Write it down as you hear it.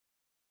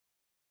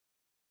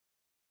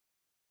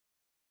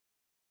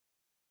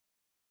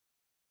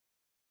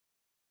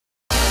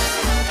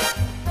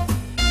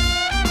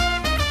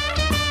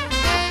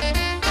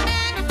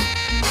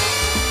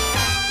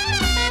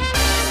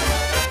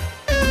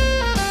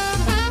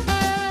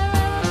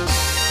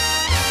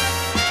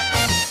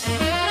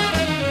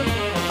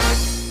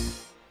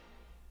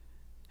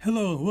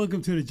Hello,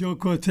 welcome to the Joe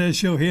Cortez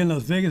Show here in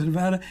Las Vegas,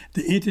 Nevada,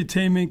 the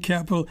entertainment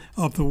capital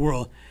of the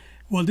world.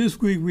 Well, this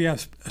week we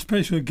have a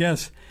special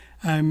guest.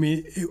 I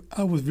mean,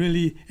 I was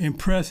really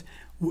impressed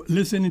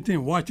listening to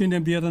them, watching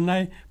them the other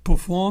night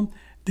perform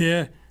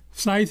their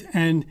Scythe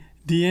and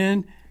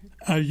Deanne.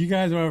 You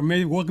guys are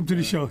amazing. Welcome to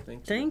the show.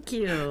 Thank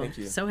you.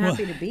 So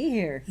happy to be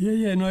here.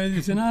 Yeah, no,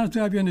 it's an honor to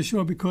have you on the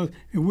show because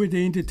we're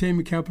the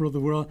entertainment capital of the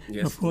world.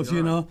 Yes, of course,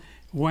 you know,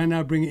 why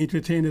not bring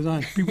entertainers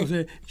on? People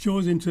say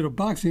Joe's into the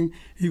boxing.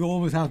 He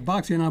always has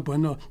boxing on, but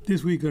no,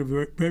 this week is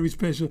very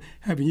special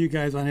having you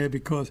guys on here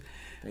because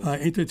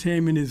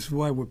entertainment is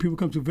why when people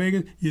come to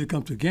Vegas, you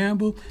come to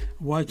gamble,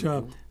 watch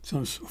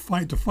some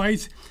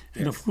fights,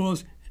 and of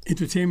course,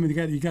 entertainment.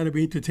 You got to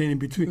be entertaining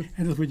between,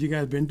 and that's what you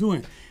guys been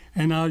doing.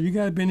 And you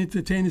guys been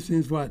entertaining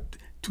since what,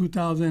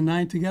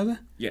 2009 together?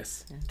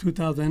 Yes.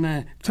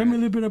 2009. Tell me a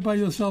little bit about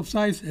yourself,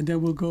 Scythe, and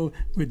then we'll go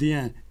with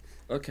Deanne.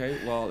 Okay,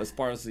 well, as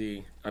far as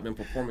I've been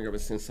performing ever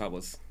since I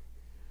was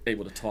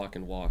able to talk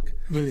and walk.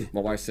 Really?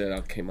 My wife said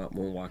I came out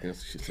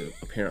moonwalking, she said,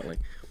 apparently.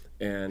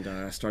 And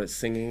I started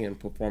singing and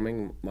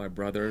performing. My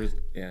brother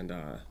and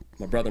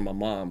my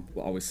mom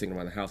were always singing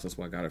around the house. That's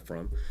where I got it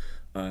from.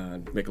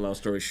 Make a long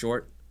story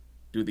short,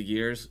 through the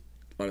years,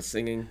 a lot of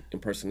singing,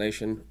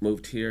 impersonation,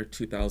 moved here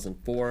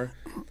 2004,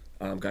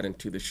 got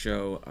into the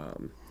show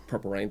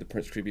Purple Rain, the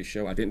Prince tribute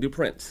show. I didn't do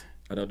Prince.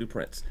 I don't do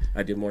Prince.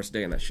 I did Morris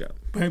Day in that show.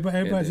 But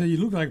everybody said you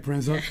look like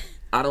Prince, huh?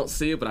 I don't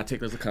see it, but I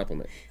take it as a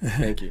compliment.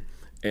 Thank you.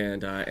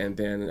 And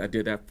then I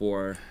did that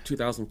for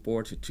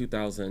 2004 to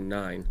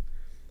 2009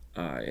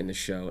 in the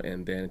show.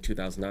 And then in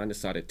 2009,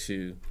 decided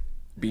to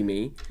be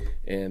me.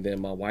 And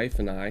then my wife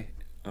and I,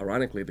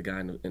 ironically, the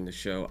guy in the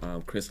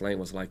show, Chris Lane,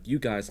 was like, you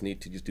guys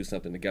need to just do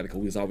something together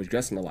because we was always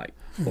dressing alike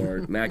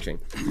or matching.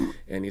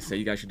 And he said,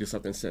 you guys should do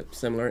something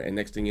similar. And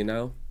next thing you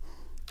know,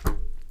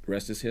 the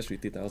rest is history,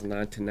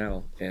 2009 to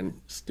now, and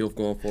still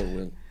going forward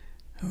with.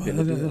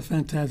 That's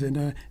fantastic.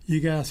 You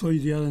guys, I saw you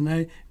the other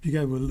night. You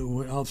guys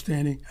were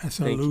outstanding. I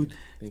salute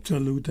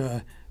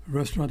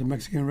restaurant, the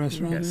Mexican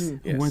restaurant. Yes.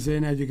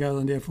 Wednesday night, you guys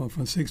on there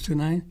from 6 to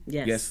 9?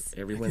 Yes,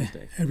 every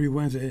Wednesday. Every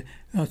Wednesday.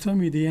 Now, tell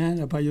me,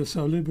 Deanne, about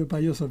yourself, a little bit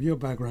about yourself, your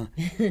background.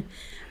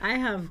 I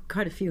have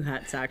quite a few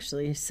hats,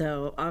 actually.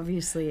 So,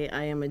 obviously,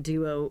 I am a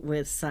duo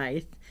with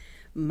Scythe.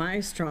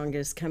 My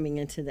strongest coming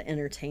into the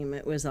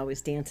entertainment was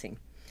always dancing.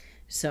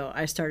 So,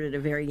 I started at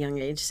a very young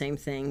age, same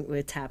thing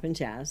with tap and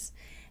jazz.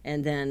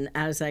 And then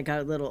as I got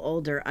a little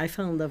older, I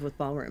fell in love with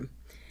ballroom.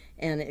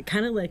 And it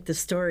kind of like the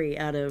story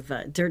out of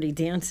Dirty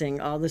Dancing,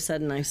 all of a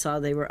sudden I saw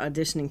they were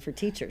auditioning for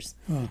teachers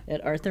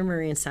at Arthur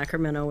Murray in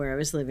Sacramento, where I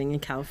was living in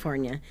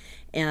California.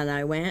 And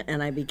I went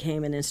and I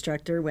became an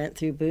instructor, went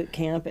through boot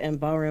camp, and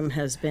ballroom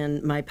has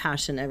been my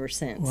passion ever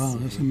since. Wow,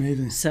 that's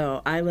amazing.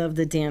 So I love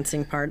the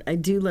dancing part. I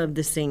do love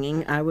the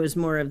singing. I was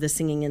more of the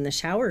singing in the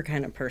shower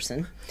kind of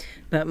person.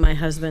 But my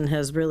husband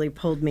has really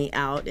pulled me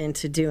out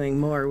into doing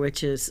more,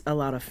 which is a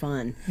lot of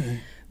fun.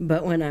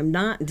 But when I'm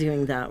not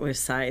doing that with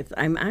Scythe,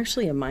 I'm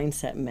actually a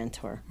mindset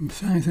mentor.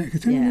 Tell me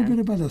a little bit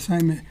about the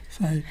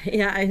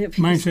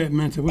mindset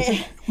mentor.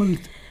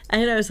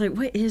 And I was like,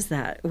 what is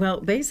that?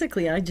 Well,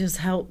 basically, I just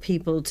help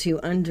people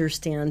to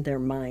understand their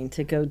mind,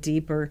 to go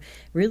deeper,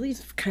 really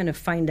kind of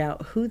find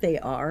out who they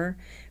are,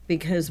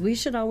 because we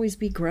should always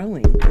be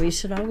growing. We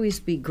should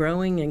always be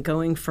growing and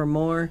going for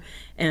more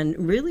and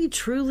really,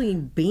 truly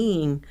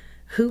being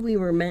who we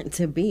were meant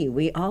to be.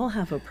 We all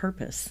have a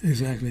purpose.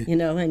 Exactly. You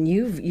know, and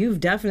you've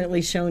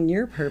definitely shown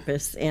your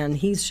purpose, and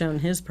he's shown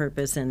his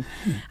purpose, and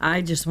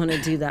I just want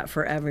to do that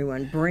for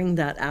everyone. Bring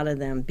that out of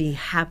them. Be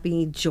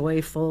happy,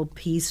 joyful,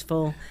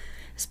 peaceful,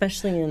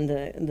 especially in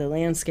the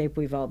landscape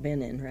we've all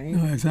been in, right?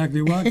 No,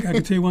 exactly. Well, I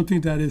can tell you one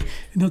thing, that is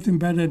nothing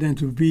better than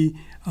to be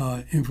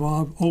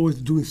involved, always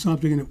doing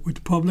something with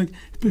the public,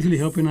 especially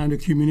helping out the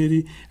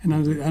community. And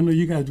I know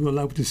you guys do a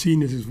lot with the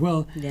seniors as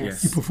well.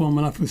 Yes. You perform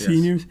a lot for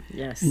seniors.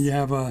 Yes. And you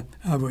have a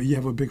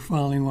big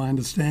following, I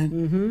understand.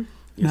 Mm-hmm.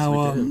 Yes,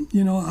 now,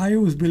 you know, I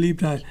always believe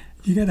that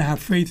you got to have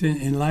faith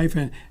in life,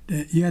 and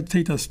that you got to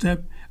take a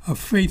step of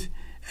faith,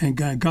 and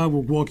God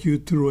will walk you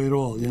through it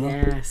all, you know?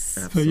 Yes.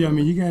 So, yeah, I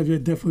mean, you guys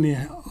definitely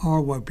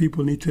are what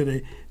people need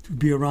today to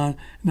be around,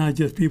 not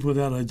just people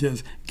that are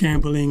just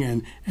gambling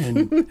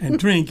and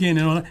drinking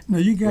and all that. No,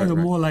 you guys are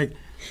more like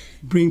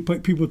bring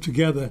people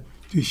together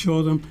to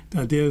show them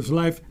that there's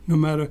life no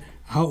matter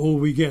how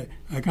old we get.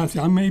 Like I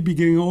said, I may be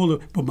getting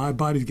older, but my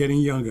body's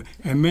getting younger.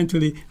 And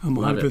mentally, I'm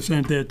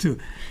 100% there, too.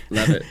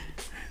 Love it.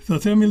 So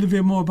tell me a little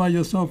bit more about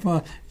yourself,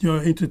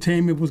 your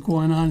entertainment, what's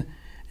going on.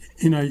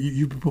 You know,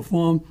 you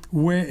performed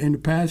where in the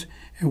past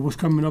and what's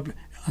coming up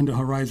on the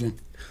horizon?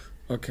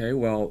 Okay,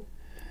 well,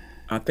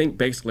 I think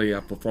basically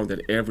I performed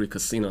at every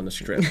casino on the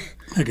Strip.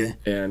 Okay.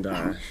 And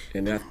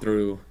that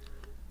through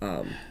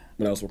when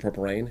I was with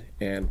Purple Rain,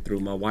 and through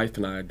my wife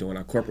and I doing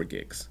our corporate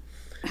gigs.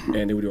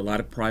 And we do a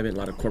lot of private, a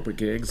lot of corporate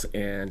gigs.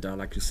 And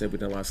like you said, we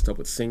done a lot of stuff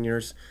with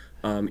seniors.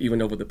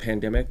 Even over the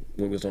pandemic,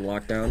 when we was on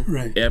lockdown,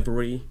 right.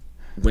 Every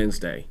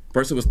Wednesday.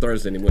 First it was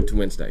Thursday, and it went to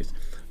Wednesdays.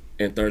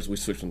 and Thursday we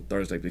switched on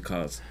Thursday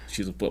because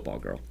she's a football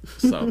girl.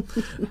 So,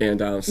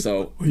 and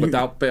so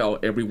without fail,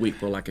 every week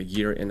for like a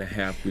year and a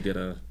half, we did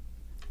a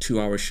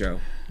 2-hour show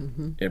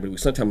every week.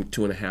 Sometimes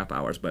 2.5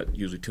 hours, but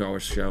usually 2 hour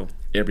show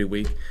every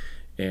week.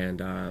 And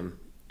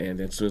then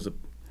as soon as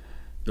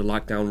the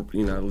lockdown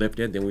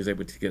lifted, then we was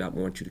able to get out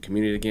more into the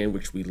community again,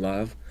 which we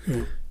love.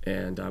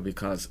 And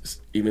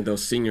because even though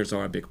seniors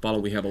are a big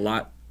following, we have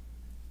a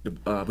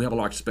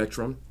large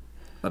spectrum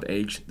of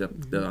age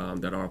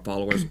that are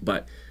followers,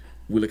 but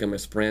we look at them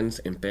as friends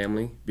and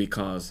family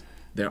because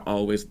they're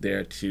always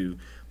there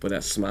for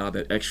that smile,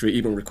 that extra,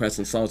 even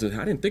requesting songs. I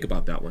didn't think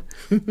about that one.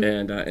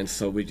 And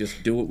so we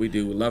just do what we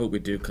do, we love what we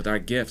do, because our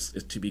gifts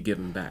is to be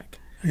given back.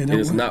 It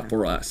is not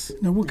for us.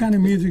 Now, what kind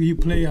of music you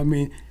play? I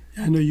mean,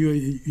 I know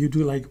you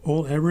do like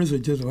all eras, or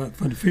just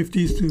from the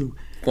 50s to...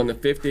 From the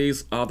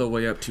 50s all the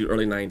way up to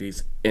early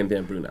 90s, and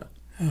then Bruno.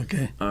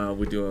 Okay.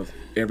 We do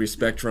every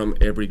spectrum,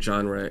 every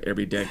genre,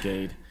 every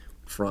decade,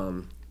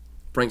 from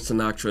Frank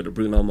Sinatra to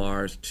Bruno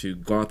Mars to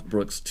Garth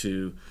Brooks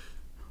to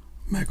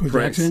Michael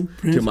Prince. Jackson.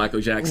 To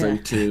Michael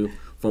Jackson to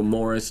from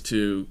Morris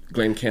to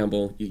Glenn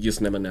Campbell. You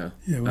just never know.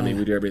 Yeah, well, I mean,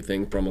 we do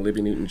everything from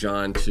Olivia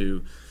Newton-John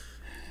to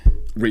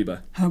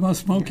Reba. How about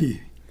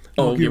Smokey?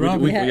 Oh, Smokey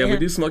we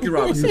do Smokey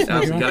Robinson. You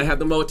gotta have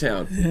the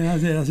Motown. Yeah,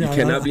 You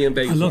cannot be in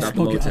Vegas without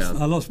the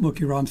Motown. I love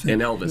Smokey Robinson.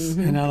 And Elvis.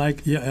 And I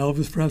like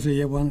Elvis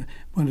Presley. One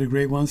of the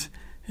great ones.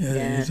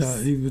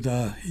 Yes.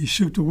 He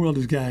shook the world,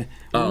 this guy.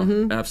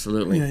 Oh,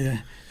 absolutely.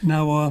 Yeah.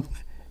 Now,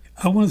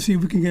 I want to see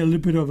if we can get a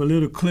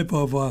little clip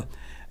of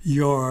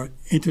your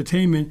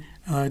entertainment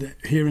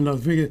here in Las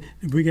Vegas.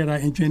 We got our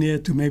engineer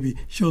to maybe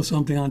show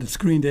something on the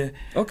screen there.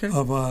 Okay.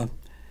 Of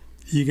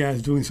you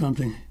guys doing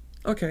something.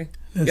 Okay.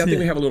 Let's I think hear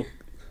we it. have a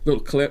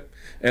little clip,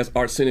 as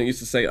Art Center used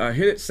to say.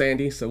 Hit it,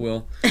 Sandy. So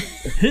we'll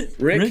Hit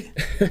Rick.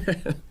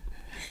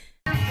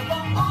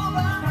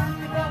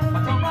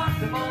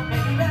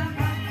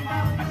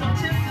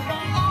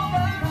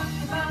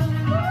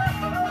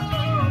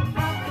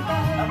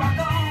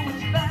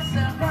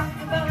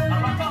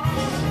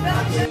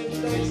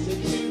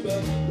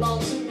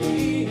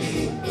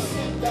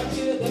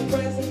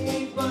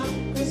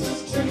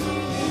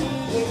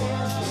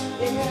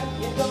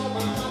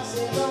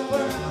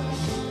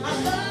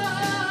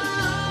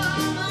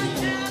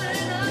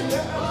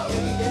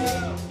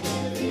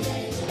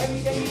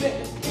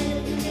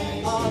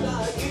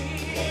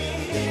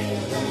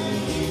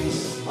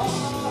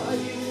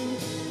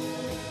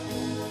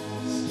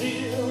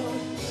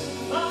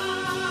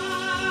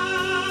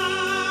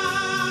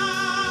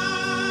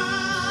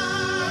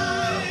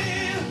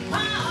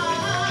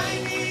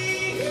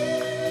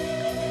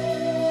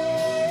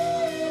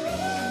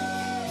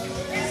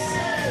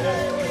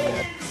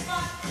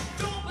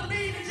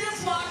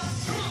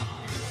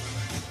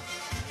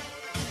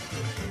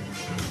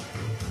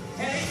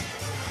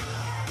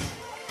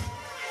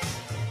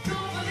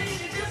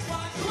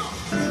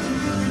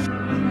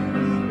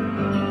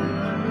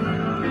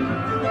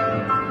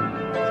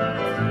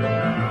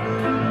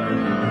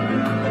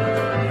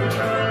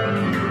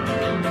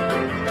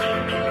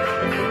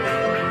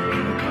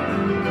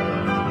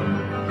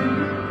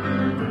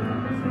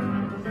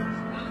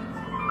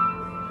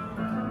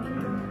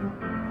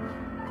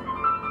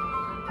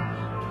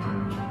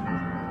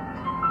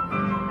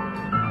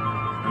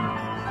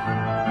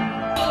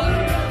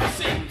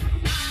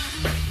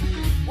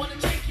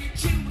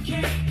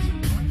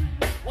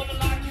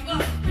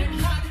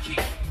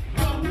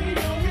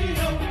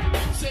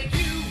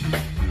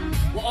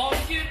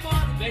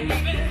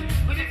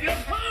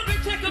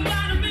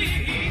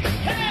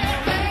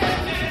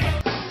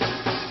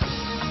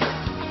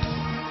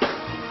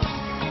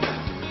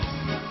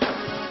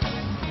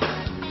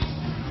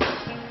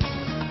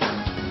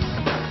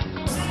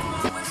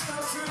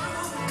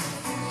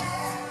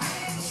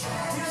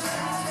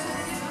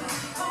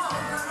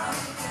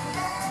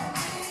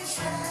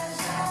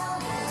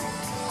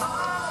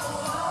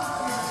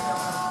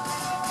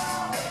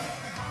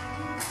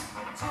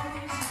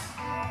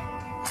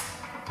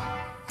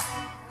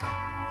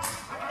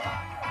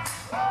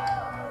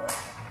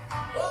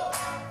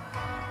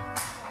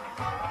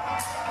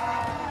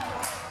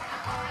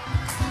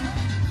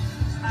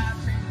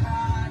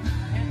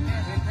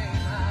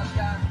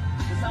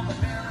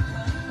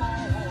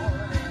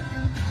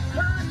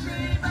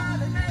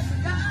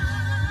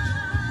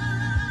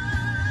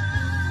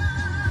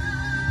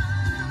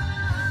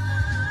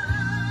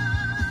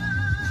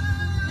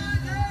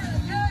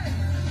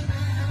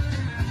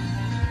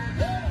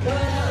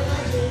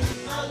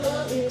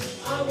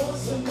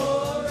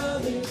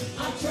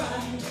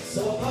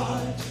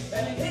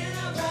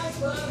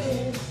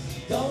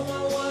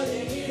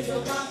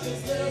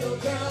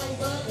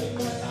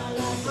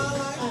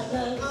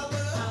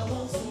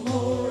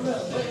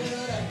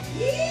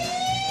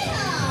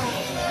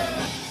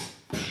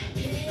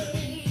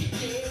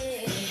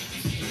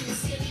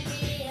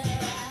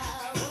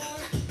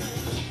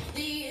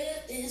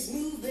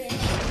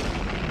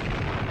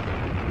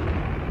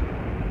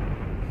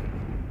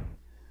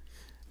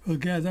 Well,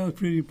 guys, that was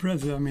pretty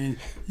impressive. I mean,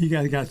 you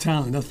guys got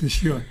talent, that's for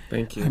sure.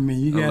 Thank you. I mean,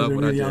 you I guys love are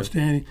what I really do.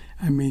 outstanding.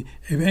 I mean,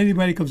 if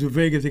anybody comes to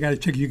Vegas, they got to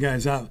check you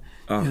guys out.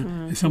 You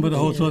know, and some of the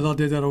hotels out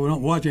there that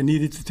don't watch and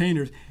need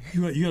entertainers,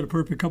 you got a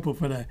perfect couple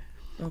for that.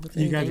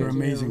 You guys are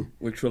amazing.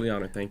 We're truly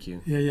honored. Thank you.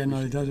 Yeah,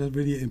 no, that's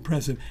really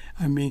impressive.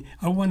 I mean,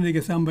 I wanted to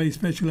get somebody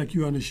special like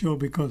you on the show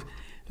because,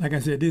 like I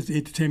said, this is the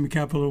entertainment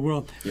capital of the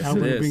world. Yes,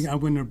 I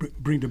want to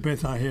bring the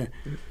best out here.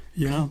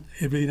 You know,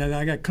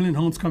 I got Clint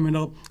Holmes coming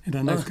up in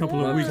the next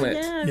couple of weeks. Clint.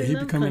 Yeah, he'll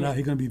be coming out.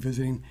 He's going to be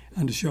visiting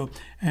on the show.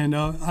 And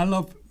I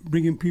love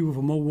bringing people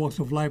from all walks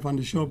of life on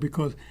the show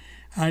because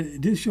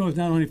this show is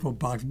not only for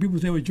boxing. People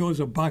say, well, Joe's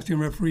a boxing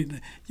referee.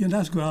 You know,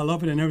 that's good. I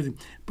love it and everything.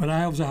 But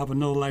I also have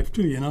another life,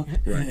 too, you know.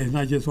 Right. It's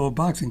not just all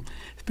boxing.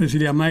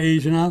 Especially at my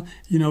age now,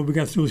 you know, we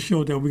got to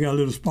show that we got a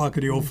little spark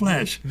of the old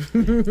flash,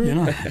 you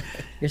know.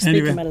 You're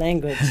speaking my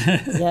language.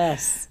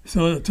 Yes.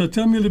 So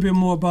tell me a little bit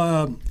more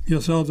about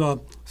yourselves,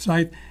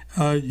 Scythe.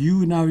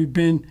 You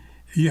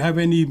have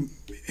any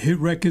hit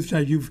records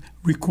that you've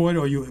recorded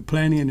or you're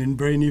planning in the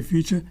very near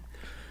future?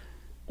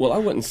 Well, I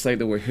wouldn't say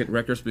they were hit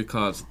records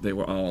because they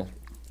were all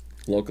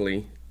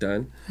locally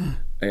done.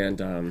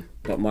 And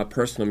but my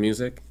personal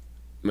music,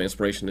 my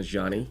inspiration is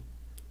Yanni.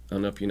 I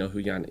don't know if you know who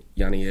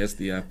Yanni is,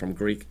 from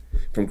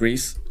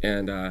Greece.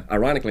 And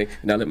ironically,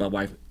 and I'll let my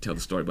wife tell the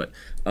story, but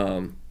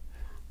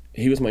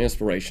he was my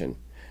inspiration.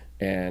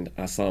 And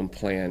I saw him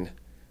playing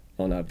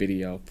on a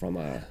video from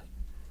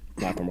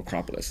live from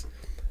Acropolis.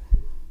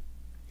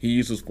 He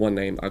uses one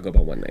name, I go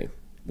by one name.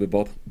 We're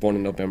both born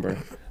in November.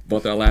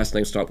 Both our last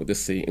names start with a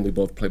C, and we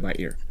both play by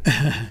ear.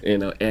 You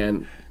know,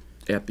 and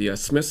at the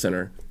Smith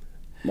Center,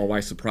 my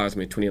wife surprised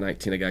me in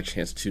 2019. I got a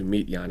chance to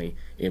meet Yanni,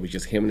 and it was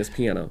just him and his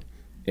piano.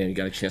 And we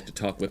got a chance to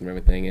talk with him and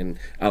everything. And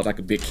I was like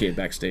a big kid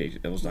backstage.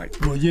 It was like,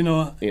 well, you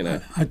know,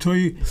 I told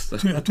you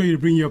to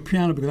bring your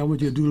piano because I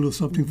want you to do a little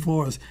something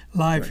for us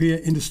live here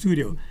in the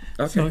studio.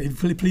 Okay. So if,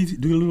 please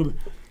do a little.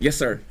 Yes,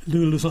 sir. Do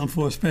a little something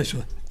for us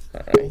special.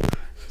 All right.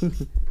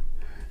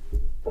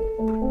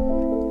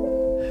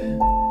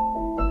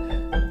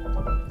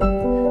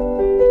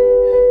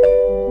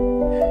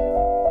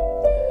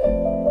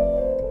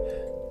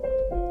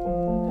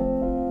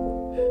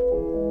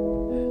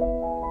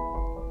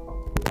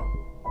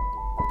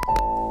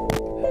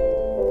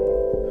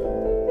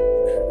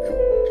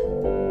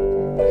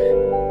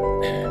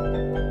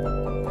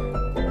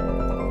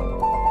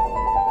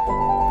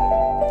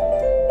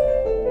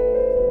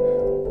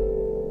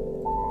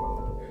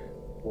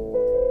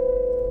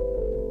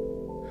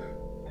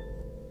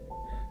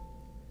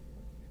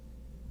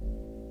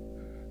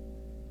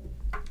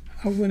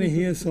 I want to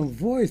hear some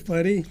voice,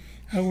 buddy.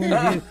 I want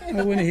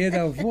to hear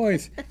that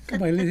voice.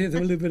 Come on, let's hear a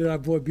little bit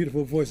of that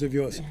beautiful voice of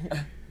yours.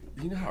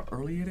 You know how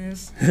early it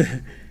is?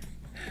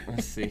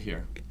 Let's see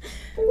here.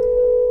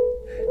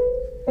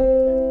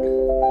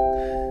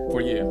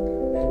 For you.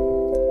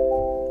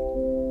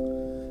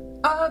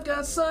 I've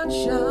got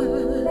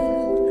sunshine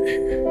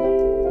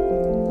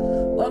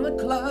on a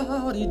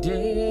cloudy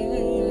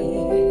day.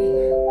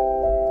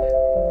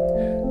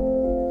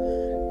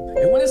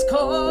 And when it's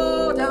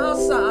cold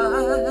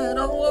outside,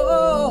 oh,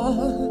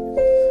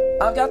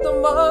 I've got the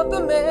month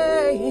of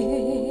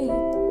May.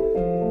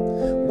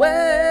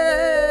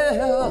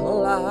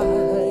 Well,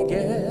 I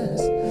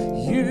guess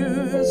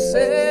you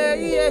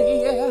say,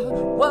 yeah,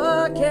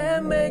 what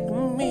can make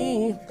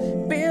me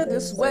feel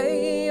this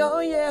way? Oh,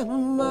 yeah,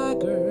 my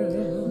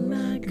girl,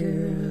 my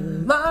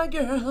girl, my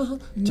girl,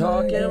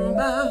 talking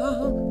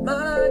about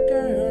my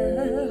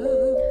girl.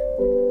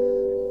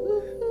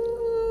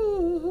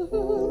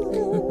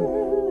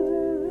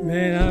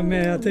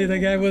 Man, I'll tell you, that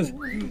guy was.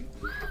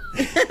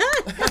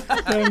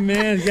 That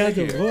man's got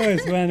the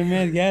voice, man. The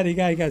man's got it. He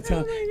got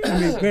talent. I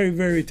mean, very,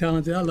 very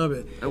talented. I love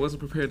it. I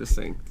wasn't prepared to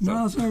sing. So.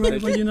 No, it's all right.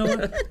 But you know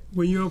what?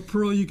 When you're a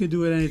pro, you can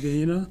do anything,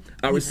 you know?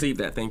 I received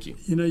that. Thank you.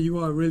 You know, you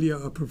are really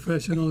a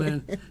professional,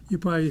 and you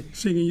probably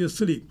sing in your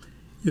sleep.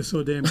 You're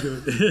so damn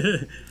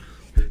good.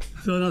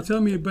 So now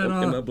tell me about...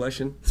 Am I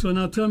blushing? So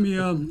now tell me,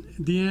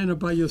 Deanne,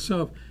 about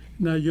yourself.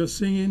 Now, you're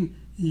singing.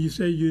 You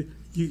say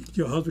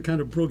your husband kind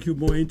of broke you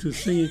more into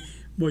singing,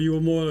 where you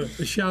were more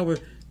a shower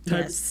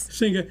type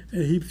singer,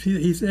 and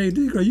he said, hey,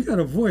 this girl, you got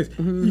a voice.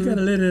 Mm-hmm. You got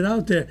to let it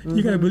out there. Mm-hmm.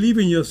 You got to believe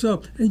in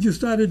yourself. And you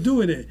started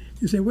doing it.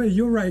 You say, wait,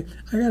 you're right.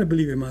 I got to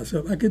believe in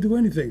myself. I can do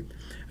anything.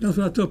 That's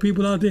what I tell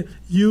people out there.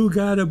 You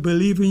got to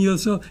believe in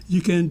yourself.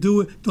 You can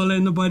do it. Don't let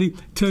nobody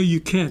tell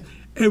you can't.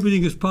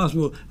 Everything is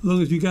possible as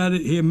long as you got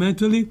it here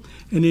mentally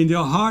and in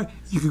your heart.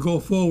 You can go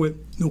forward,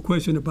 no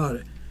question about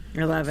it.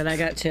 I love it. I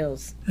got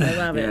chills. I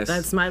love it.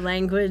 That's my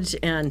language,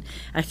 and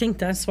I think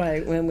that's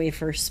why when we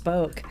first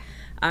spoke,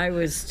 I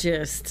was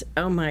just,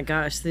 oh my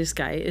gosh, this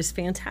guy is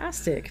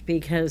fantastic.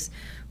 Because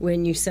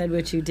when you said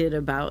what you did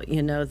about,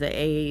 the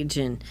age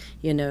and,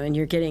 and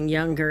you're getting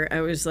younger,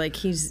 I was like,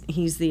 he's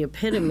the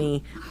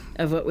epitome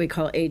of what we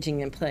call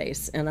aging in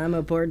place. And I'm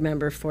a board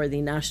member for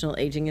the National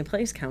Aging in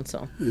Place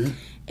Council. Mm-hmm.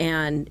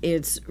 And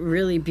it's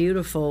really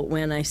beautiful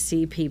when I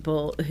see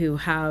people who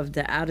have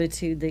the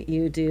attitude that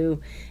you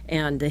do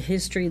and the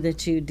history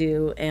that you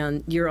do.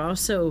 And you're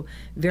also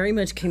very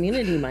much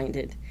community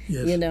minded.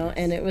 Yes.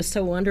 And it was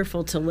so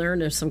wonderful to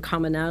learn of some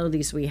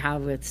commonalities we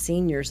have with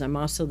seniors. I'm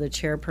also the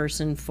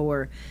chairperson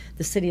for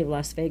the City of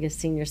Las Vegas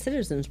Senior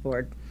Citizens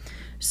Board.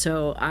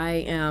 So I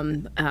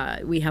am,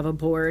 we have a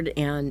board,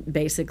 and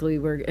basically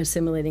we're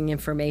assimilating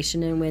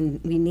information, and when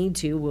we need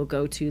to, we'll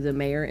go to the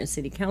mayor and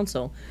city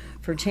council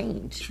for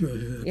change. Sure,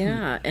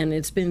 yeah, and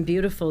it's been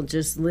beautiful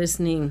just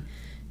listening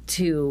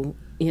to,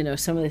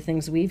 some of the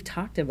things we've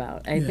talked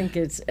about. I think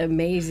it's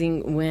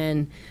amazing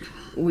when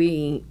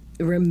we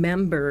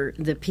remember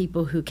the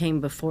people who came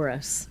before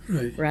us,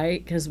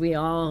 right? Because we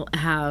all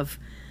have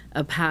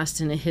a past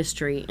and a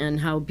history, and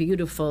how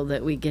beautiful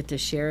that we get to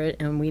share it,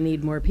 and we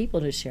need more people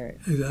to share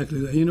it. Exactly.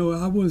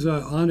 I was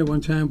honored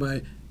one time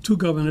by 2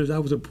 governors. I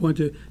was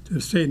appointed to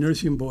the state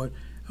nursing board.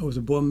 I was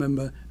a board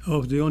member. I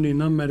was the only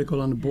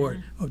non-medical on the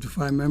board of the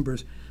 5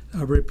 members.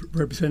 I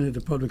represented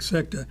the public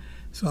sector.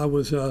 So I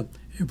was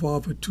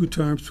involved for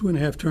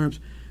 2.5 terms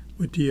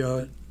with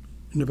the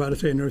Nevada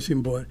State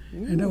Nursing Board,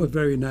 and that was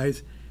very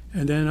nice.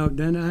 And then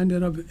I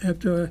ended up,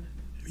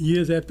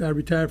 years after I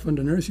retired from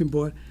the nursing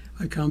board,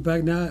 I come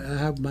back now. I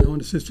have my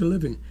own assisted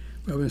living.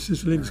 We have an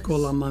assisted living. It's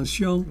called La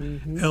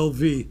Mansion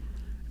LV.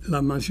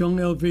 La Mansion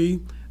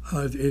LV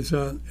is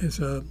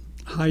a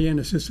high-end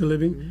assisted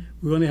living.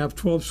 We only have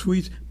 12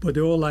 suites, but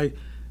they're all like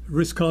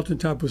Ritz-Carlton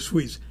type of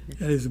suites.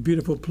 And it's a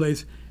beautiful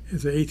place.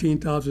 It's an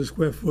 18,000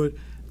 square foot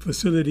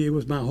facility. It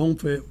was my home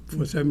for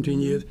 17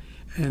 years,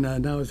 and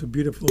now it's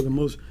the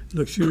most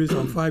luxurious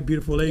on 5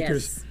 beautiful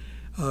acres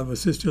of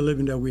assisted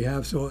living that we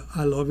have. So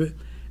I love it.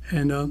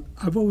 And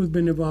I've always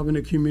been involved in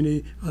the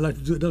community.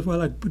 That's why I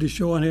like to put the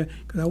show on here,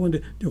 because I want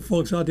the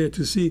folks out there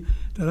to see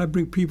that I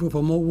bring people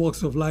from all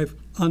walks of life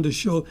on the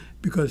show,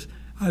 because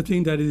I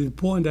think that it's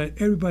important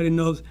that everybody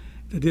knows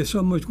that there's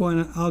so much going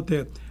on out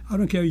there. I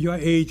don't care your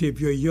age,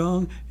 if you're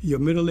young, you're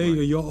middle-aged,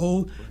 or you're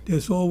old,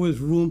 there's always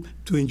room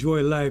to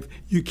enjoy life.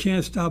 You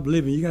can't stop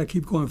living. You got to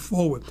keep going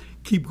forward.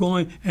 Keep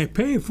going and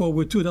pay it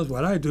forward, too. That's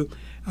what I do.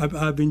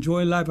 I've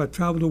enjoyed life. I've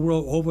traveled the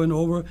world over and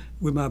over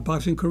with my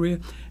boxing career,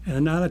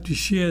 and I like to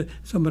share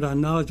some of that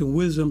knowledge and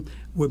wisdom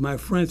with my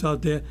friends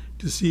out there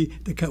to see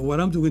what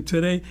I'm doing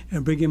today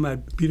and bring in my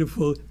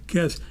beautiful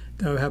guests.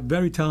 I have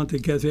very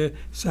talented guests here,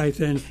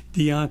 Scythe and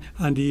Dion,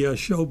 on the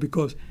show,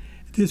 because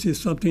this is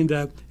something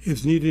that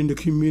is needed in the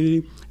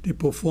community. They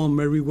perform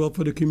very well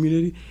for the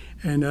community,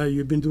 and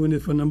you've been doing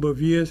it for a number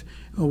of years.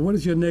 What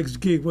is your next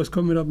gig? What's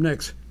coming up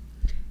next?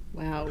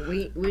 Wow,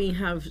 we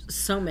have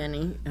so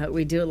many.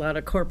 We do a lot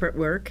of corporate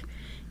work,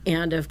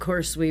 and of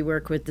course we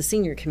work with the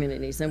senior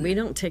communities, and we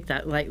don't take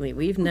that lightly.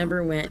 We've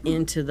never went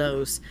into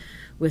those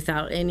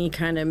without any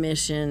kind of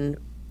mission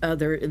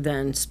other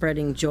than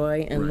spreading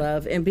joy and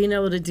love and being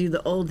able to do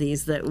the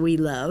oldies that we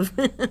love.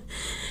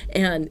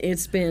 And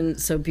it's been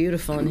so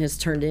beautiful and has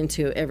turned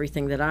into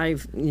everything that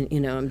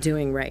I'm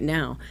doing right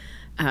now.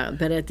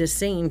 But at the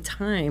same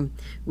time,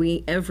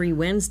 we every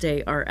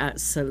Wednesday are at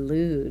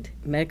Salud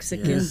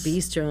Mexican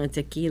Bistro and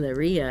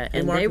Tequileria,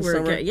 and they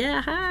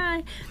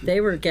were they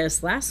were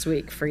guests last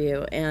week for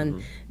you,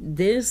 and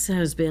this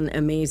has been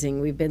amazing.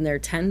 We've been there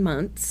 10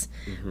 months.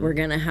 We're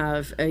gonna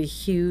have a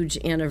huge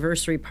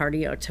anniversary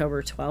party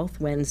October 12th,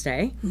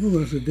 Wednesday. Oh,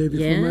 that's the day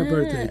before my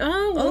birthday.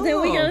 Oh, well, then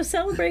we gotta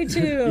celebrate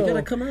you. You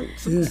gotta come out.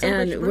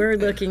 And we're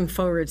looking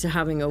forward to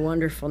having a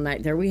wonderful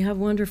night there. We have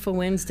wonderful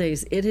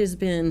Wednesdays. It has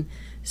been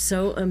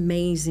so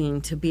amazing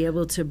to be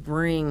able to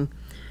bring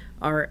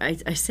our,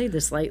 I say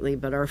this lightly,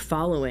 but our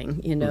following,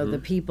 the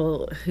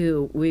people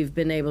who we've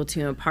been able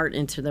to impart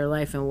into their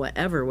life in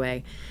whatever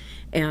way,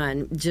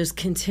 and just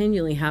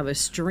continually have a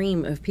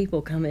stream of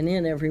people coming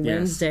in every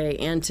Wednesday,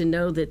 and to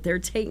know that they're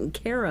taken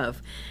care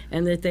of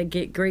and that they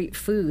get great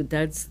food,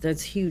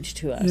 that's huge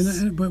to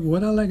us. But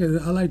what I like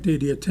is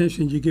the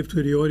attention you give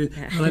to the audience.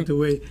 I like the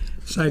way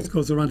Sykes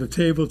goes around the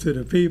table to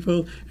the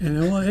people, and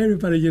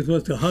everybody just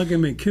wants to hug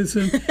him and kiss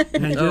him.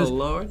 And just,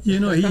 Lord.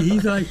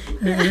 He's like,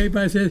 and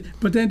everybody says,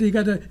 but then they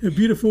got a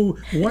beautiful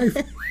wife.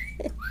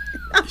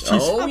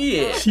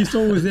 She's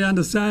always there on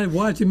the side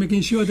watching,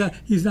 making sure that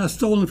he's not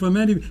stolen from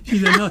any. She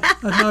said, no,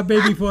 that's not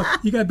baby for.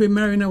 You got been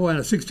married now,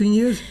 what, 16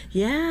 years?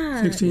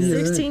 Yeah. 16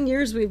 years. 16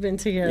 years we've been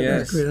together.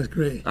 Yes. That's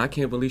great. I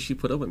can't believe she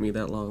put up with me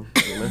that long.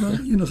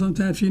 Well,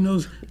 sometimes she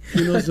knows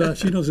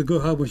a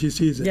good hug when she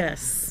sees it.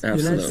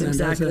 Absolutely. That's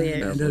exactly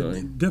it.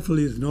 Absolutely. That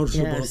definitely is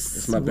noticeable. Yes.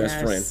 It's my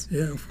best friend.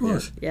 Yeah, of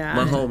course. Yeah.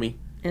 My homie.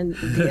 And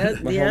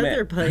the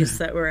other place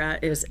that we're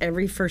at is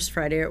every first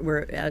Friday.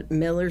 We're at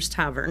Miller's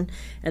Tavern,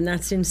 and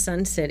that's in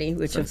Sun City,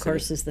 which of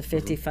course is the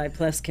 55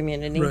 plus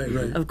community.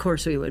 Right. Of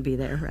course we would be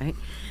there, right?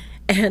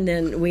 And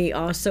then we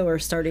also are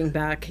starting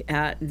back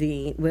at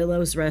the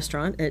Willows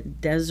restaurant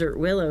at Desert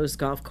Willows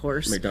Golf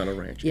Course. McDonald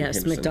Ranch. in Yes,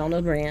 Henderson.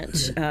 McDonald Ranch,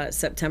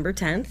 September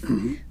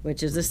 10th,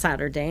 which is a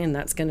Saturday, and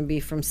that's going to be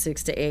from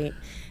 6 to 8.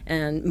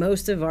 And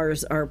most of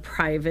ours are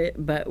private,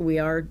 but we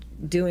are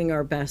doing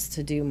our best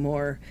to do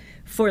more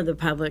for the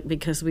public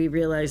because we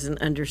realize and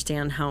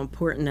understand how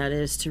important that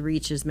is to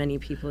reach as many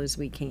people as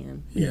we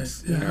can.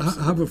 Yes. Yeah,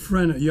 I have a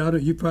friend.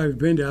 You probably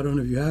been there. I don't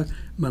know if you have.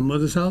 My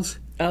mother's house.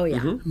 Oh,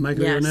 yeah. Mike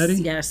Yes,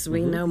 Leonetti. yes,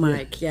 we know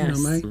Mike, You yes.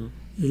 know Mike?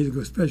 Yeah, he's a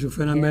good special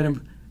friend. I met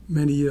him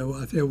many years,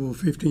 I think over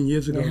 15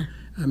 years ago.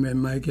 I met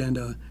Mike, and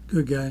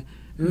good guy.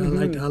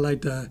 And I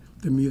liked the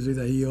music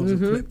that he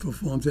also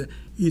performs.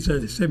 He's a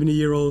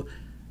 70-year-old.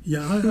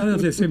 Yeah, I don't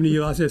say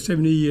 70-year-old. I said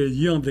 70 years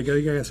young because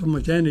he got so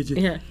much energy.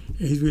 Yeah.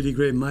 And he's really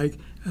great. Mike,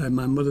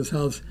 my mother's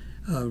house.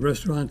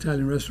 Restaurant,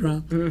 Italian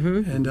restaurant,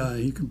 and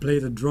he can play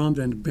the drums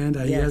and the band.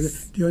 He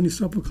has the only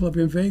supper club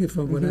in Vegas,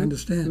 from what I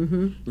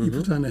understand. He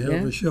puts on a hell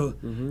of a show.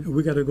 And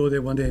we got to go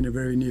there one day in the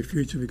very near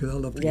future because I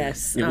love to.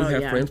 Yes. Yeah, we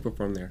have yeah. friends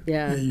perform there.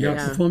 Yeah. You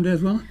have performed there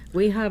as well?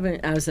 We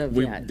haven't as of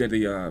We yet. did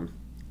our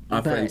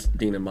friends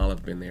Dean and Mala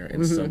have been there,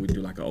 and so we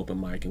do like an open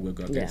mic, and we'll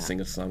go up there and sing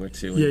a song or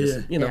two,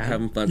 and just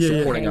having fun,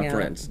 supporting our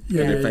friends and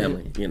their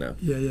family. You know.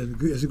 Yeah,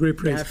 it's a great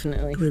place.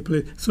 Definitely. Great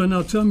place. So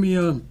now tell me,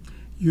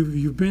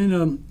 you've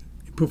been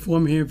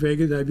performing here in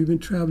Vegas. Have you been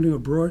traveling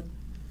abroad?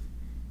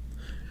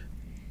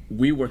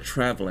 We were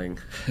traveling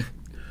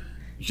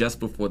just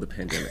before the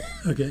pandemic.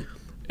 Okay.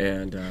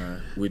 And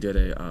we did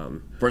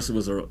first it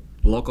was a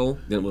local,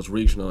 then it was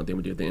regional, and then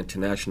we did the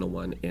international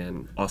one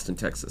in Austin,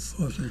 Texas.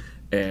 Awesome.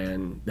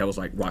 And that was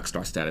like rock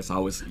star status. I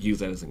always use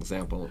that as an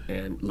example,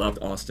 and loved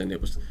Austin.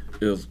 It was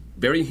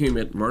very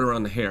humid, murder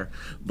on the hair,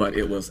 but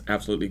it was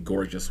absolutely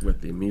gorgeous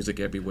with the music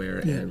everywhere.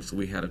 And so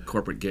we had a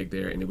corporate gig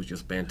there, and it was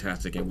just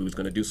fantastic. And we was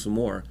going to do some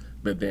more,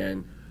 but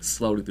then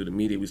slowly through the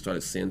media, we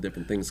started seeing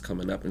different things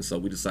coming up, and so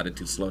we decided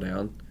to slow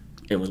down,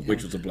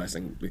 which was a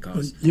blessing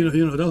because you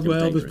know that's why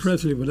Elvis dangerous.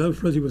 Presley. When Elvis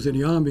Presley was in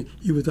the Army,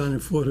 he was down in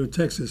Fort Hood,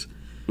 Texas,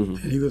 and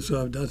he was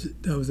that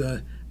was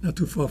not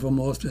too far from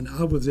Austin.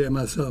 I was there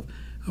myself.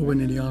 I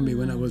went in the Army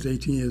when I was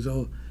 18 years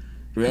old.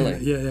 Really?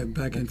 Yeah,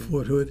 back in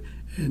Fort Hood.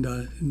 And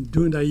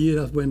during that year,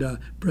 that's when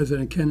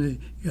President Kennedy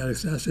got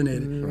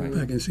assassinated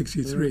back in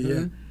 '63.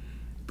 Yeah,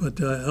 but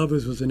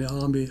Elvis was in the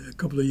Army a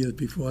couple of years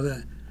before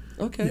that.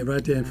 Okay. Yeah,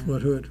 right there in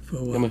Fort Hood for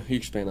a while. I'm a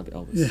huge fan of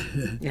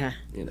Elvis. Yeah.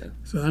 You know.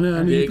 So I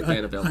know Big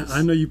fan of Elvis.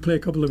 I know you play a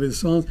couple of his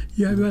songs.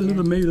 You have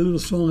maybe a little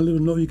song, a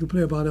little note you can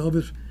play about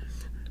Elvis.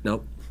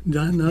 Nope.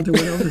 Nothing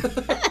with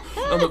Elvis.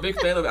 I'm a big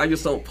fan of it. I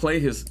just don't play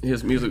his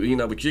music, you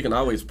know, but you can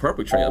always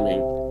perpetrate. I mean,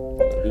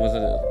 was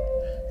it?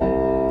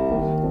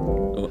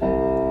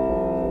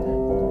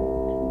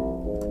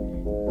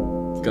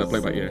 Gotta play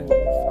by ear.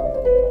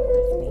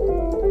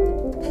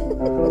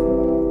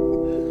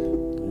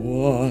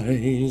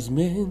 Wise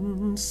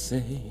men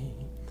say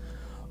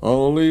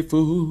only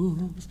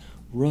fools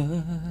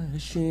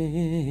rush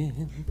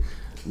in,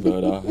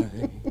 but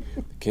I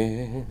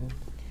can't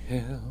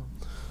help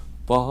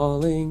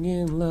falling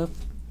in love.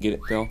 Get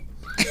it, Phil?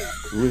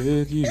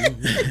 With you.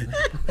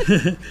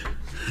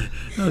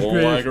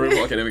 That's great.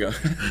 Okay, there we go.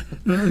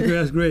 No,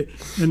 that's great.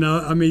 And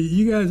I mean,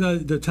 you guys,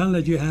 the talent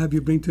that you have,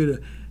 you bring to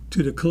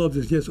the clubs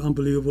is just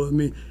unbelievable. I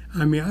mean,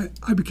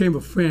 I became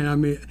a fan. I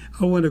mean,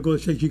 I want to go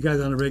check you guys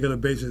on a regular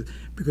basis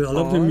because I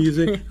love the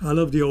music. I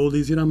love the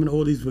oldies. You know, I'm an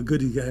oldies but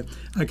goodies guy.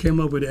 I came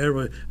up with the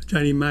era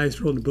Johnny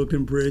Maestro and the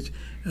Brooklyn Bridge,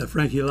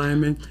 Frankie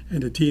Lyman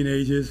and the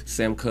Teenagers.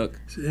 Sam Cooke.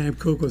 Sam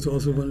Cooke was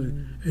also one of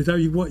them. Is that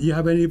you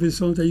have any of his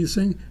songs that you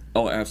sing?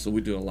 Oh,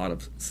 absolutely. We do a lot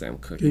of Sam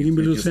Cooke. Can you give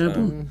me a little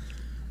sample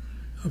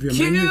of your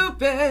menu?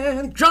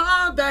 Cupid,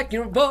 draw back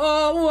your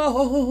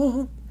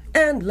bow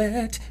and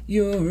let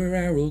your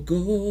arrow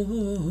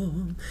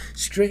go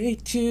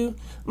straight to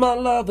my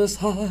lover's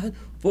heart.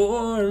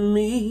 For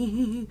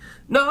me,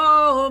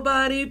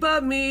 nobody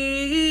but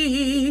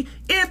me.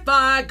 If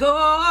I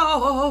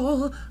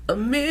go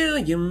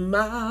 1,000,000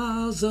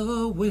 miles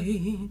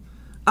away,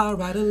 I'll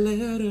write a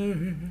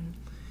letter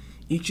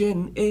each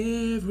and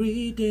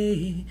every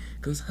day.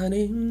 'Cause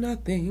honey,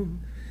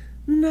 nothing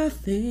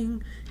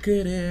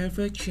could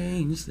ever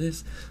change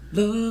this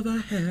love I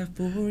have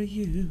for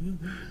you.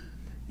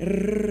 All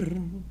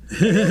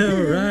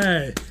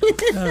right,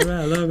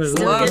 I love it.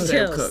 Still Love get Sam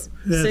chills. Cooke.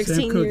 Yeah, 16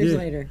 Sam Cooke, years yeah.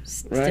 later,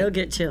 still Right?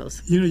 get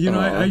chills. You know,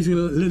 I used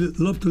to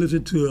love to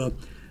listen to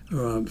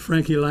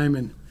Frankie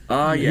Lyman.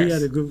 Ah, He yes.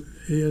 had a good,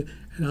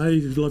 and I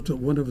used to love to.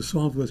 One of his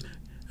songs was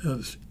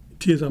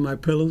 "Tears on My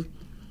Pillow."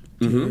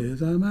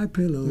 Tears on my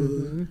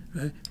pillow,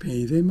 right?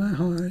 Pains in my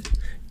heart.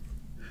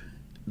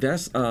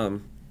 That's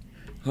hold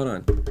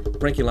on.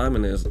 Frankie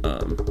Lyman is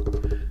hold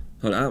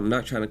on, I'm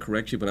not trying to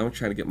correct you, but I'm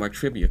trying to get my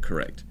trivia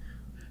correct.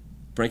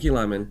 Frankie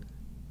Lyman,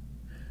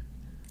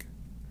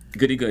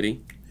 Goody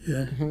Goody,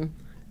 Yeah.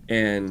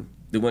 and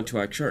they went to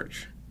our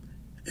church.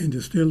 And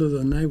the Still of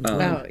the Night was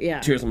Oh, yeah.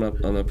 Tears on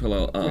the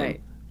pillow.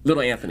 Right.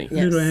 Little Anthony.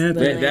 Yes, Little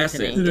Anthony. That's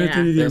it. Little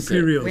Anthony the That's it.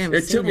 Imperials. We haven't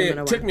It took seen him in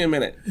a took while. me a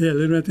minute. Yeah,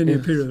 Little Anthony the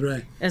Imperials,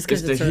 right? That's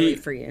because the it's early heat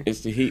for you.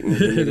 It's the heat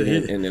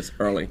and it's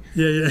early.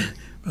 Yeah.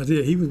 But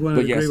yeah, he was one of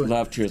But the yes, great ones.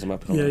 love Tears on My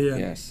Pillow. Yeah.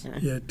 Yes.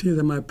 Yeah, Tears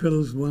on My Pillow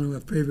is one of my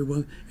favorite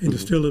ones. In the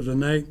Still of the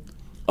Night.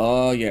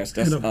 Oh yes,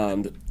 that's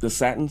And, the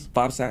Satins,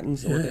 Bob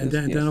Satins. Yeah, and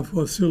then of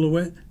course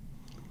Silhouette.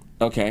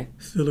 Okay.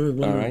 Silhouette is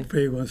one All of my right.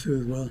 favorite ones too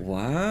as well.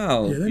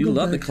 Wow, Yeah, they you go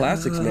love the back.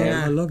 classics, I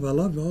man. love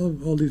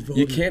all these vocals.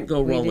 You can't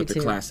go wrong do with the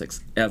too.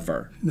 classics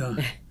ever, No,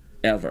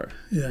 ever.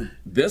 yeah.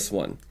 This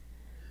one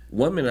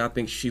minute I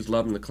think she's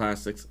loving the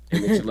classics,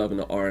 and then she's loving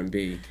the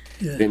R&B.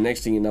 Yeah. Then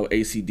next thing you know,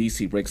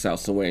 AC/DC breaks out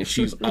somewhere, and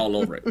she's all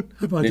over it.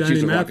 How about Then Johnny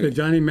she's Mathis? rocking-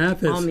 Johnny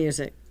Mathis. All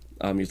music.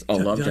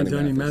 love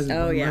Johnny Mathis. Mathis is Oh,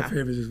 one of yeah. my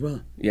favorites as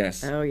well.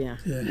 Yes. Oh yeah.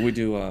 Yeah. We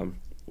do.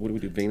 What do we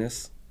do?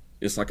 Venus.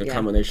 It's like a Yeah.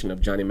 combination of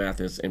Johnny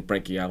Mathis and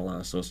Frankie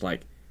Avalon. So it's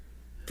like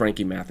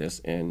Frankie Mathis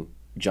and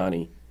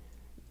Johnny,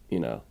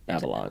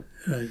 Avalon,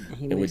 Right.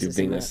 He and we do mixes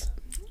them Venus.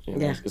 up. You know,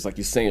 Yeah. It's like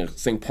you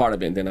sing part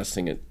of it, and then I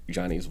sing it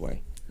Johnny's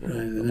way.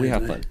 Right. We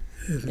have fun.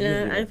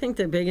 Yeah, I think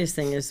the biggest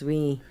thing is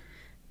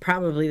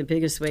probably the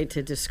biggest way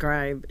to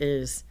describe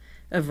is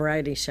a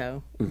variety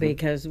show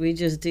because we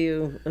just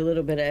do a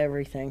little bit of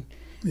everything.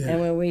 Yeah.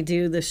 And when we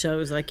do the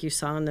shows like you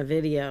saw in the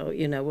video,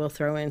 we'll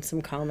throw in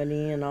some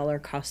comedy and all our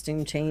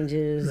costume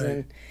changes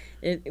Right.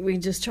 and we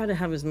just try to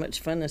have as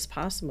much fun as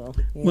possible.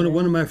 you One know?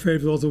 of my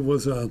favorites also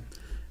was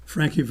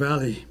Frankie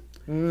Valli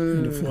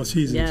in the Four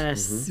Seasons.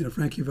 Yes.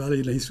 Frankie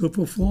Valli, he's still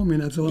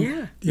performing. I saw him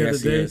Yeah. the other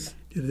Yes, he day. is.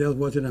 The other day I was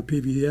watching on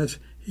PBS.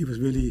 He was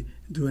really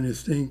doing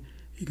his thing.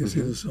 He could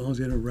sing the songs.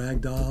 He had a rag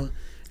doll.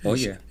 Oh, And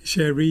yeah.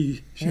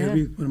 Sherry, Yeah.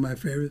 one of my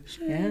favorites.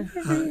 Yeah.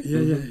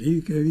 Yeah.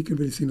 He can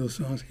really sing those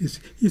songs.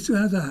 He still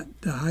has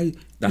the high.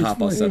 The his hop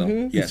voice. falsetto.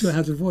 He Yes. still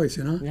has a voice,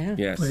 Yeah.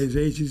 Yes. For his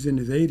age, he's in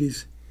his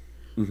 80s.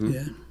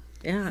 Yeah.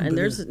 Yeah, and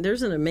there's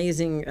an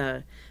amazing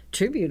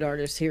tribute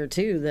artist here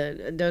too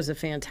that does a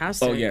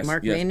fantastic. Oh, yes,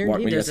 Mark yes. Maynard. Mark-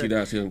 he yes, does he a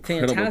does. He does an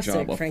incredible fantastic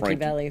job of Frankie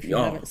Frankie. Valli. If you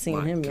Oh, haven't seen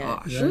my him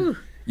gosh. yet, Yeah. Whew.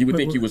 You would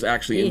think he was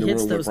actually He in the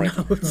hits room with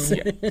those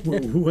Frankie. notes. Yeah.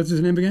 What's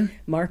his name again?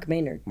 Mark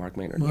Maynard. Mark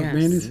Maynard. Mark Yes.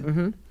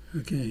 Maynard?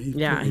 Okay.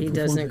 Yeah, he does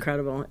performs it.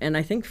 incredible, and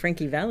I think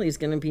Frankie Valli is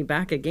going to be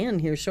back again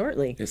here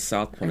shortly. It's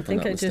South Point. I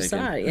think I just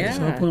saw it. South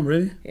Yeah, Point,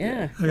 really?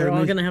 yeah. I We're gotta all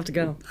make- going to have to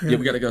go. Yeah,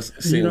 we got to go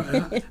see You him.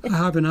 know, I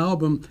have an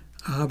album.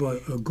 I have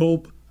a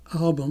gold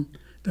album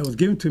that was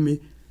given to me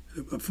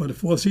for the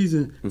Four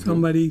Seasons.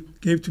 Somebody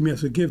gave to me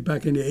as a gift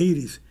back in the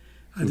 80s.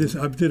 I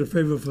did a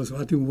favor for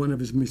I think one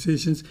of his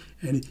musicians,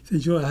 and he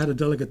said, "Joe, I had a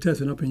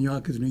delicatessen up in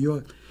Yonkers, New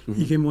York."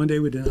 He came one day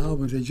with an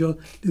album and said, "Joe,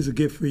 this is a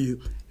gift for you,"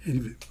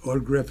 and he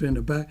autographed it in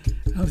the back.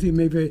 I'll see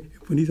maybe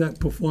when he's out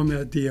performing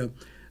at the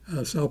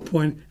South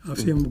Point, I'll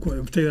see him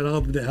go take that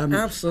album to have him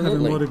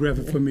Absolutely. autograph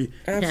it for me.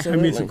 Absolutely. I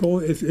mean, it's a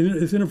gold.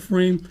 It's in a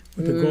frame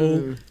with the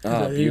gold.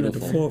 Ah, the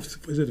beautiful.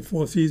 the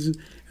Four Seasons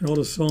and all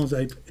the songs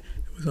it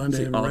was on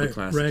there. all the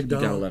classics. You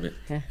Ragdoll. gotta love it.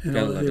 And Gotta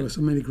all, love there it. were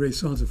so many great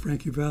songs of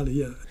Frankie Valli.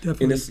 Yeah,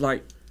 definitely. And it's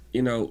like,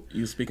 you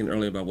were speaking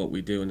earlier about what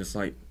we do, and it's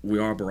like we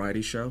are a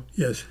variety show,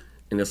 Yes.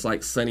 and it's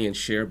like Sonny and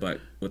Cher, but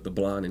with the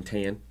blonde and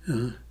tan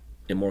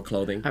and more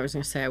clothing, I was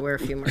going to say I wear a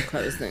few more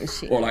clothes than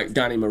she. or like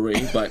Donnie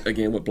Marie, but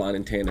again with blonde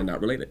and tan and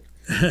not related.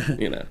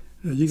 You know.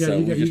 You So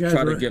we just guys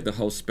try to are- give the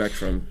whole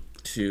spectrum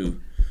to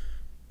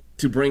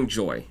bring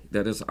joy.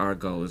 That is our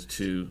goal: is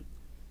to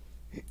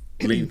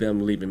leave them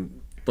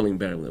feeling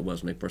better than it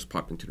was when they first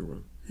popped into the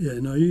room. Yeah,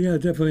 no, you guys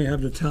definitely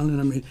have the talent.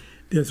 I mean,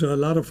 there's a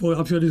lot of folks.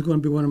 I'm sure this is going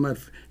to be one of my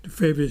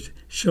favorite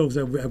shows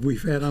that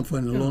we've had on for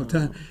in a long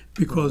time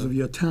because of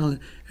your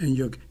talent and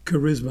your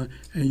charisma.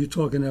 And you're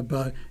talking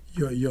about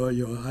your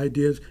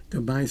ideas, the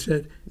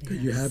mindset that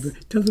you have.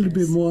 Tell us a little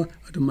bit more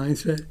of the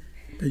mindset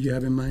that you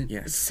have in mind.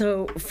 Yes.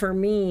 So for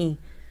me,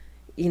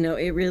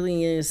 it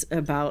really is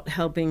about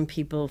helping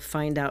people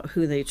find out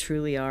who they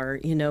truly are.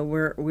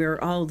 We're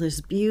all this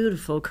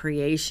beautiful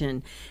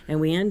creation, and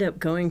we end up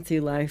going through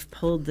life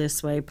pulled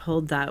this way,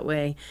 pulled that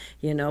way,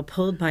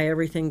 pulled by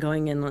everything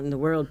going on in the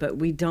world, but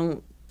we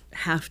don't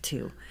have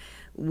to.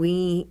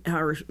 We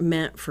are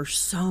meant for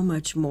so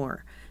much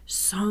more.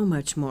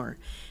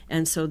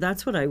 And so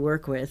that's what I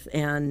work with.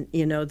 And,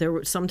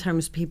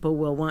 sometimes people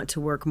will want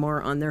to work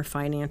more on their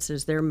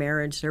finances, their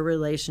marriage, their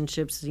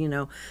relationships,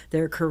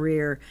 their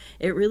career.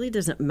 It really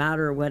doesn't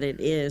matter what it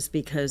is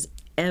because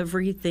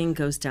everything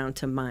goes down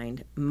to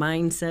mind.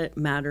 Mindset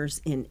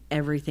matters in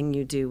everything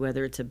you do,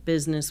 whether it's a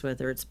business,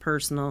 whether it's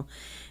personal.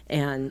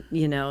 And,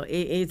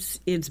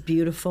 it's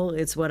beautiful.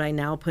 It's what I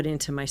now put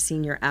into my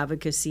senior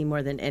advocacy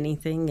more than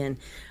anything. And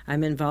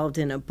I'm involved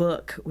in a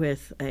book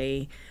with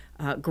a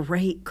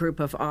great group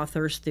of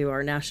authors through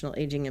our National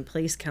Aging in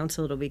Place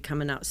Council. It'll be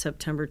coming out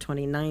September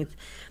 29th.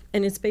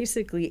 And it's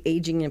basically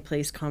aging in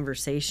place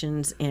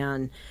conversations.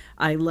 And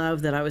I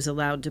love that I was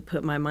allowed to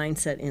put my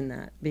mindset in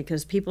that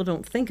because people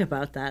don't think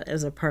about that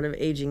as a part of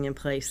aging in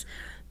place.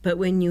 But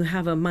when you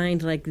have a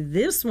mind like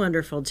this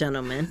wonderful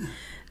gentleman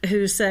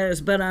who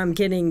says, but I'm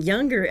getting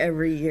younger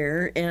every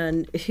year,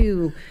 and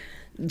who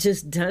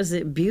just does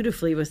it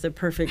beautifully with the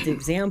perfect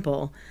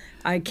example.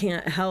 I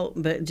can't help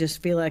but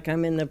just feel like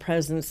I'm in the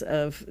presence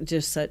of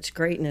just such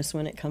greatness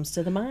when it comes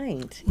to the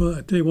mind. Well,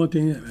 I tell you one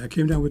thing. I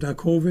came down with that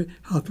COVID,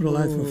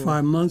 hospitalized for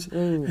 5 months,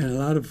 and a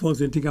lot of folks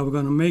didn't think I was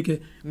going to make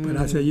it. But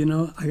I said,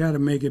 I got to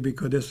make it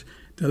because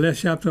the last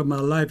chapter of my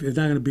life is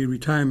not going to be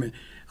retirement.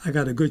 I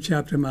got a good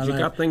chapter in my life. You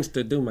got things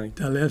to do, man.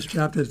 The last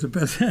chapter is the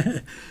best.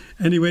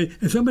 Anyway,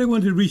 if somebody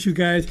wanted to reach you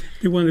guys,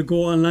 they want to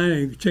go online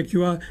and check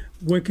you out,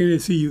 where can they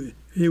see you?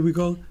 Here we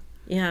go.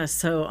 Yeah,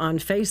 so on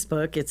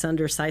Facebook, it's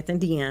under Scythe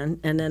and Deanne.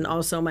 And then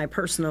also my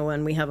personal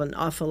one, we have an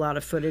awful lot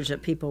of footage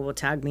that people will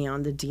tag me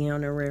on, the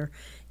Deanna Rare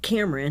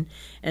Cameron.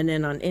 And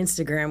then on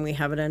Instagram, we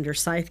have it under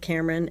Scythe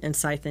Cameron and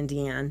Scythe and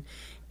Deanne.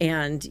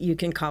 And you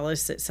can call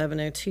us at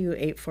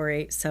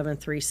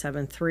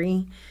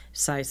 702-848-7373.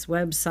 Scythe's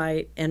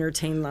website,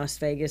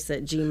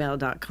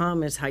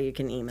 entertainlasvegas@gmail.com is how you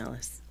can email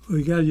us. Well,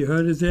 you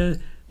heard us there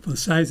from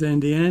Scythe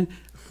and Deanne.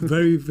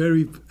 Very,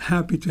 very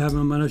happy to have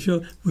them on our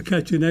show. We'll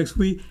catch you next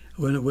week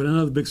with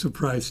another big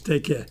surprise.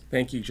 Take care.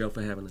 Thank you, Joe,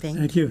 for having us.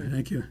 Thank you.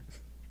 Thank you.